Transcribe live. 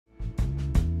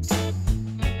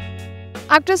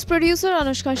Actress-producer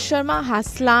Anushka Sharma has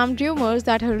slammed rumors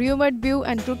that her rumoured beau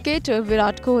and cricketer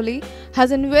Virat Kohli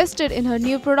has invested in her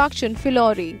new production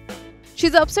Phillauri.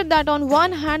 She's upset that on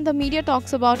one hand the media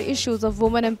talks about issues of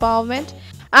women empowerment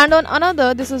and on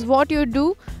another this is what you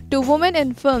do to women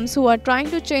in films who are trying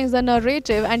to change the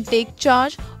narrative and take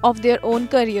charge of their own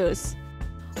careers.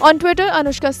 On Twitter,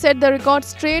 Anushka set the record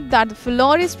straight that the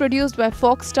Phillauri is produced by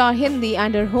Fox Star Hindi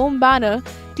and her home banner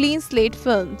Clean Slate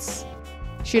Films.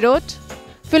 She wrote,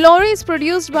 Phillauri is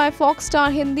produced by Fox Star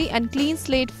Hindi and Clean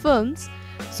Slate Films,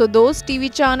 so those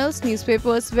TV channels,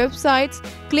 newspapers, websites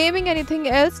claiming anything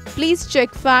else, please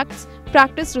check facts,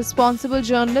 practice responsible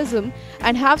journalism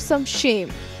and have some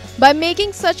shame. By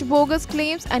making such bogus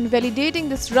claims and validating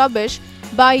this rubbish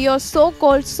by your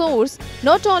so-called source,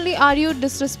 not only are you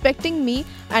disrespecting me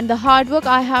and the hard work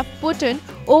I have put in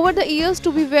over the years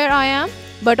to be where I am,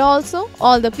 but also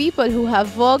all the people who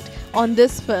have worked on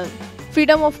this film.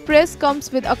 Freedom of press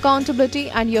comes with accountability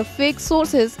and your fake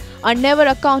sources are never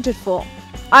accounted for.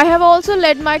 I have also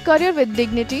led my career with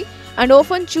dignity and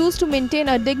often choose to maintain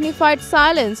a dignified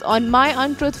silence on my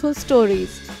untruthful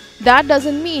stories. That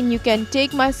doesn't mean you can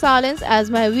take my silence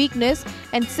as my weakness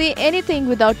and say anything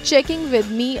without checking with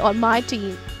me or my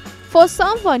team. For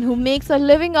someone who makes a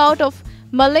living out of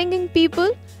maligning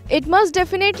people, it must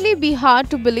definitely be hard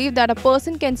to believe that a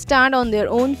person can stand on their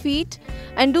own feet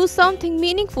and do something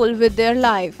meaningful with their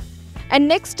life. And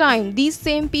next time these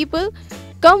same people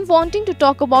come wanting to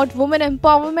talk about women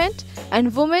empowerment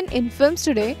and women in films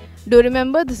today, do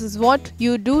remember this is what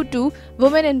you do to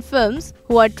women in films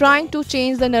who are trying to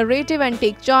change the narrative and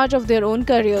take charge of their own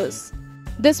careers.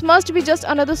 This must be just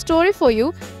another story for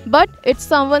you, but it's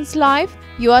someone's life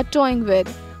you are toying with.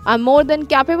 I'm more than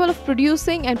capable of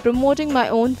producing and promoting my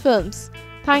own films.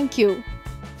 Thank you.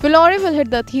 Phillauri will hit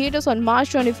the theaters on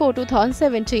March 24,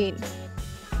 2017.